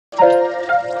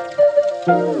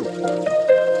Hello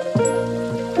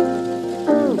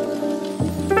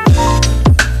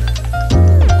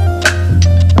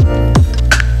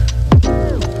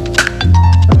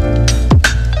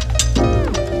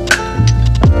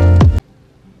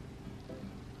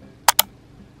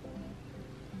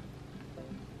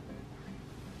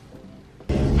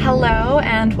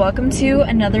and welcome to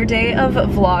another day of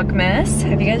Vlogmas.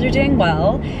 Hope you guys are doing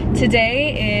well.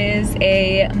 Today is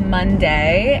a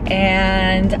Monday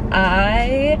and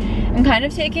I am kind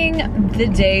of taking the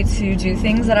day to do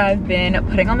things that I've been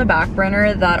putting on the back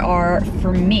burner that are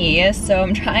for me. So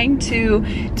I'm trying to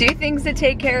do things to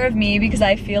take care of me because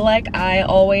I feel like I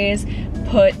always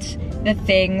put the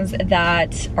things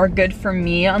that are good for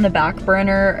me on the back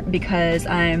burner because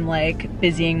I'm like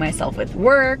busying myself with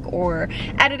work or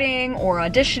editing or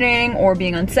auditioning or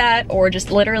being on set or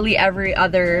just literally every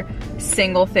other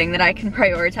single thing that I can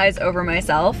prioritize over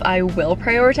myself. I will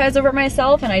prioritize over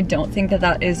myself, and I don't think that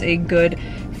that is a good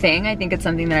thing. I think it's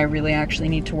something that I really actually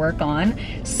need to work on.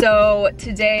 So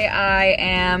today I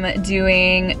am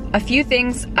doing a few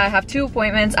things. I have 2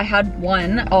 appointments. I had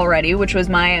one already, which was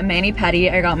my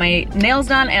mani-pedi. I got my nails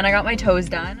done and I got my toes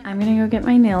done. I'm gonna go get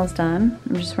my nails done.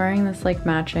 I'm just wearing this like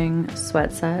matching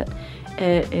sweat set.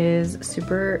 It is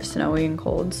super snowy and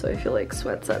cold, so I feel like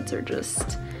sweat sets are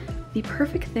just the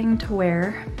perfect thing to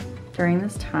wear during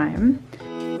this time.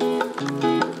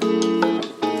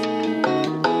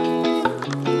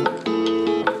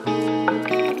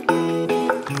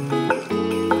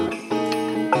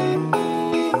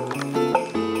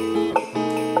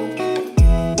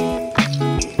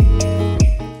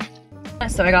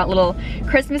 So I got little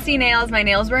Christmassy nails. My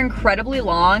nails were incredibly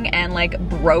long and like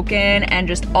broken and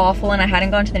just awful, and I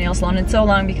hadn't gone to the nail salon in so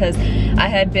long because I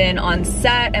had been on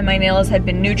set and my nails had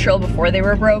been neutral before they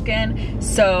were broken,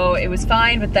 so it was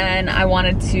fine. But then I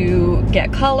wanted to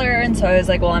get color, and so I was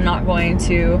like, well, I'm not going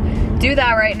to do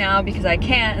that right now because I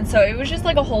can't. And so it was just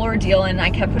like a whole ordeal, and I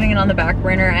kept putting it on the back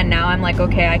burner, and now I'm like,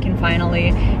 okay, I can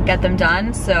finally get them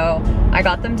done. So I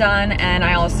got them done, and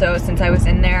I also, since I was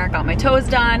in there, got my toes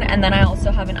done, and then I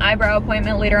also have an eyebrow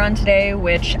appointment later on today,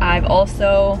 which I've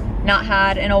also not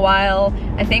had in a while.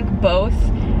 I think both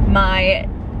my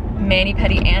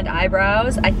mani-pedi and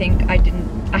eyebrows, I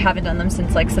haven't done them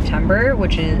since like September,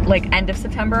 which is like end of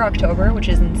September, October, which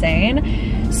is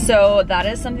insane. So that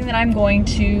is something that I'm going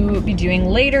to be doing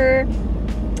later.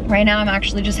 Right now I'm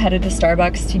actually just headed to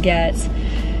Starbucks to get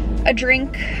a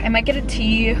drink. I might get a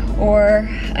tea or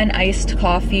an iced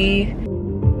coffee.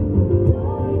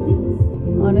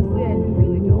 Honestly, I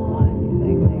really don't want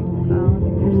anything. Like, I don't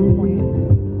think there's a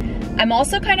point. I'm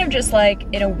also kind of just like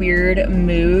in a weird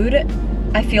mood.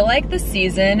 I feel like the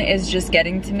season is just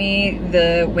getting to me.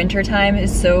 The winter time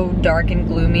is so dark and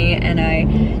gloomy, and I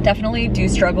definitely do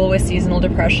struggle with seasonal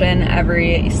depression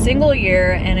every single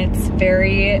year, and it's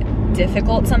very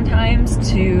difficult sometimes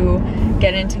to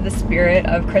get into the spirit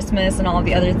of Christmas and all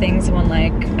the other things when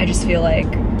like I just feel like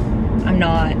I'm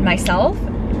not myself.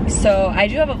 So I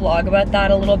do have a vlog about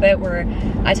that a little bit where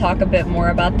I talk a bit more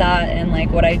about that and like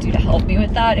what I do to help me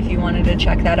with that, if you wanted to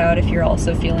check that out if you're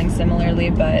also feeling similarly.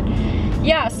 But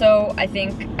yeah, so I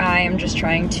think I am just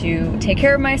trying to take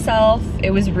care of myself. It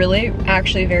was really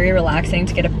actually very relaxing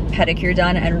to get a pedicure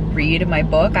done and read my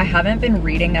book. I haven't been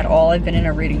reading at all. I've been in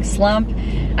a reading slump.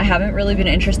 I haven't really been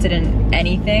interested in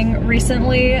anything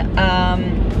recently,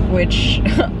 which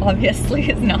obviously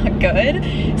is not good.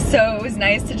 So it was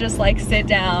nice to just like sit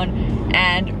down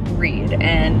and read,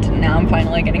 and now I'm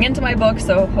finally getting into my book,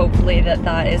 so hopefully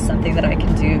that is something that I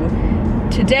can do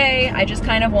today. I just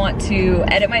kind of want to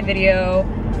edit my video,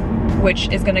 which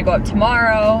is gonna go up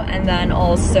tomorrow, and then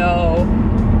also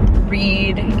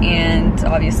read and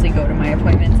obviously go to my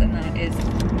appointments, and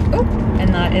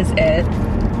that is it.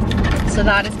 So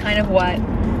that is kind of what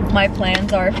my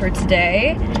plans are for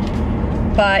today.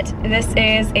 But this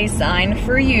is a sign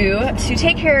for you to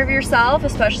take care of yourself,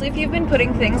 especially if you've been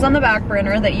putting things on the back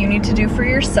burner that you need to do for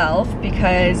yourself,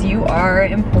 because you are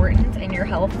important and your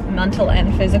health, mental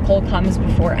and physical, comes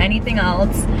before anything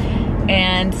else.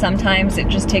 And sometimes it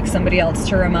just takes somebody else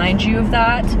to remind you of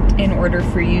that in order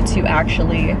for you to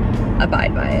actually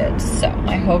abide by it. So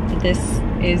I hope that this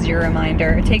is your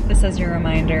reminder. Take this as your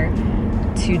reminder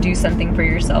to do something for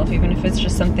yourself, even if it's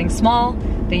just something small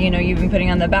that you know you've been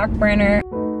putting on the back burner.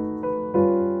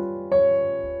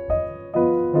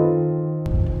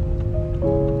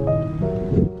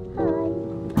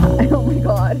 Hi. Oh my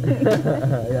god.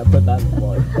 Yeah, put that in the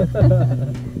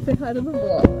vlog. Say hi to the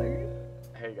vlog.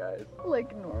 Hey guys.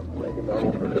 Like normal. Like a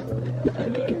normal person. I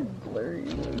think you're blurry,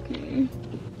 Loki.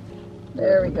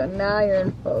 There we go. Now you're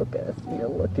in focus. You're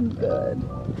looking good.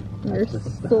 You're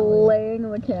slaying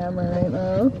the camera right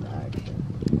now.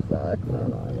 Exactly.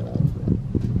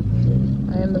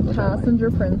 I am the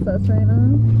passenger princess right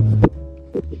now.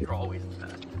 You're always the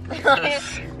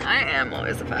best. I am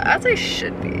always the best. As I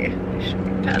should be. I should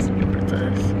be passenger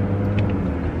princess.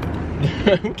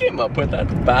 Who came up with that?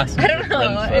 Passenger I don't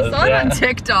know. princess. I saw it on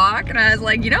TikTok and I was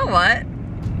like, you know what?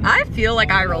 I feel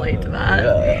like I relate to that.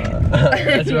 Yeah.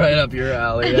 That's right up your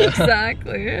alley. Yeah.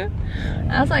 Exactly.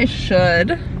 As I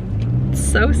should.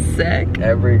 So sick.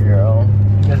 Every girl.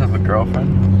 You guys have a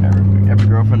girlfriend? Every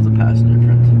girlfriend's a passenger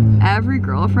princess. Every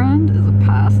girlfriend is a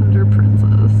passenger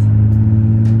princess.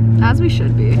 As we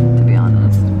should be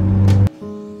honest.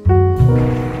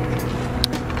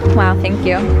 Wow, thank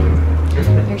you.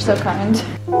 You're so kind.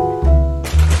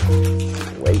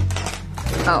 Wait.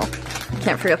 Oh,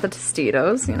 can't forget the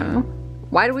Tostitos, you know.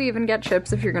 Why do we even get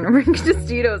chips if you're gonna bring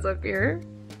Tostitos up here?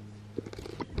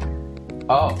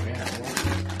 Oh, yeah.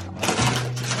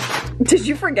 Did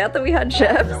you forget that we had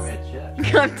chips? No, we had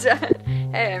chips. I'm dead.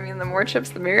 Hey, I mean, the more chips,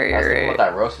 the merrier, right? With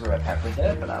that roasted red pepper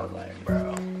dip, and I was like,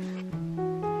 bro.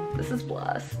 This is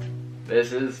blessed.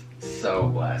 This is so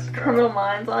blessed, girl. Criminal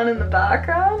Minds on in the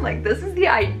background. Like, this is the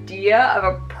idea of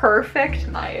a perfect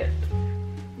night.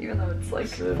 Even though it's like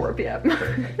 4 p.m.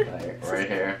 Right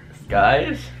here.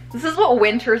 Guys. This is what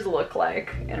winters look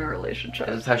like in a relationship.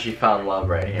 This is how she found love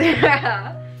right here.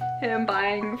 Yeah. Him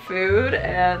buying food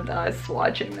and us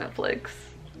watching Netflix.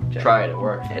 Try it, it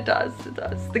works. It does, it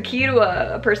does. The key to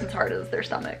a person's heart is their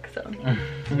stomach, so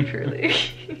truly.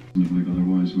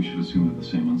 Otherwise, we should assume that the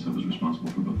same onset was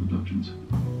responsible for both abductions.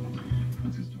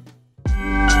 Let's get started.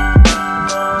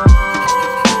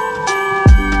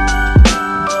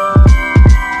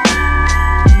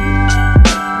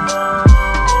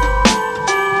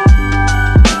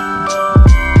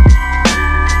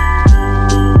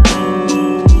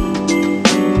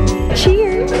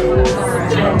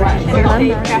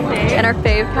 In our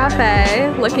fave cafe,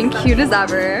 looking cute as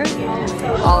ever.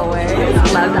 Always,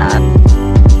 love that.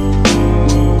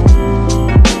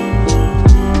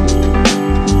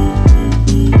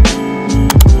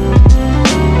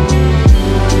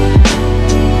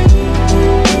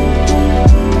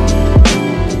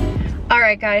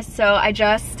 Alright guys, so I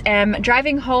just am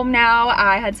driving home now.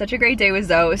 I had such a great day with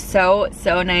Zoe. So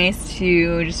nice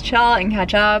to just chill and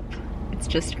catch up. It's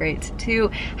just great to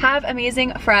have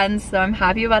amazing friends, so I'm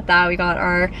happy about that. We got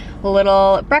our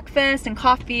little breakfast and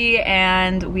coffee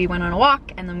and we went on a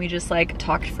walk and then we just like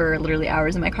talked for literally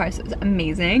hours in my car, so it was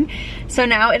amazing. So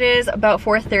now it is about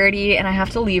 4:30 and I have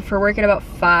to leave for work at about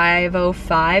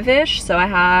 5:05-ish, so I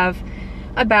have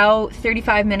about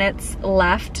 35 minutes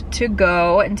left to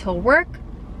go until work.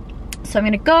 So I'm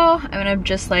gonna go, I'm gonna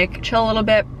just like chill a little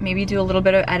bit, maybe do a little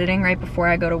bit of editing right before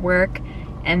I go to work.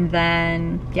 And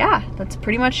then, yeah, that's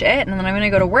pretty much it. And then I'm gonna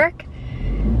go to work.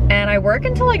 And I work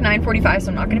until like 9:45, so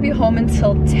I'm not gonna be home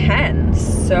until 10.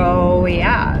 So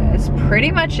yeah, it's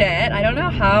pretty much it. I don't know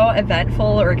how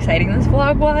eventful or exciting this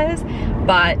vlog was,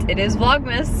 but it is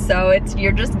Vlogmas, so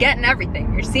you're just getting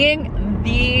everything. You're seeing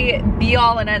the be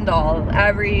all and end all,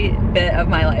 every bit of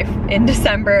my life in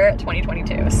December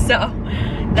 2022. So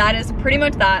that is pretty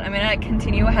much that. I'm gonna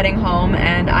continue heading home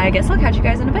and I guess I'll catch you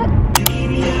guys in a bit.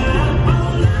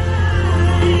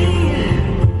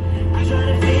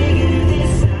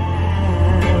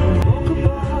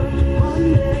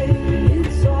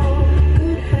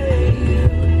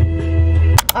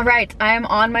 All right, I am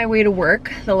on my way to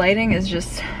work. The lighting is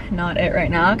just not it right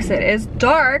now because it is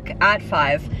dark at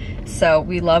 5. So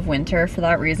we love winter for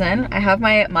that reason. I have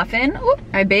my muffin. Ooh,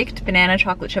 I baked banana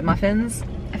chocolate chip muffins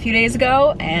a few days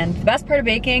ago, and the best part of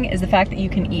baking is the fact that you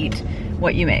can eat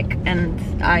what you make,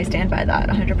 and I stand by that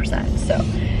 100%. So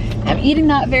I'm eating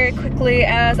that very quickly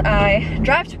as I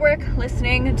drive to work,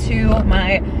 listening to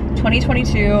my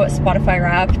 2022 Spotify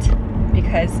Wrapped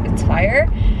because it's fire.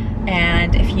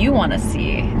 And if you want to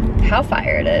see how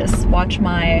fire it is, watch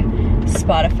my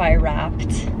Spotify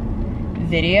Wrapped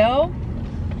video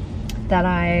that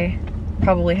I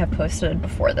probably have posted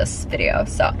before this video.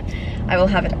 So I will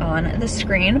have it on the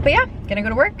screen. But yeah, gonna go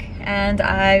to work and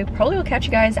I probably will catch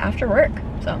you guys after work.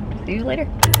 So see you later.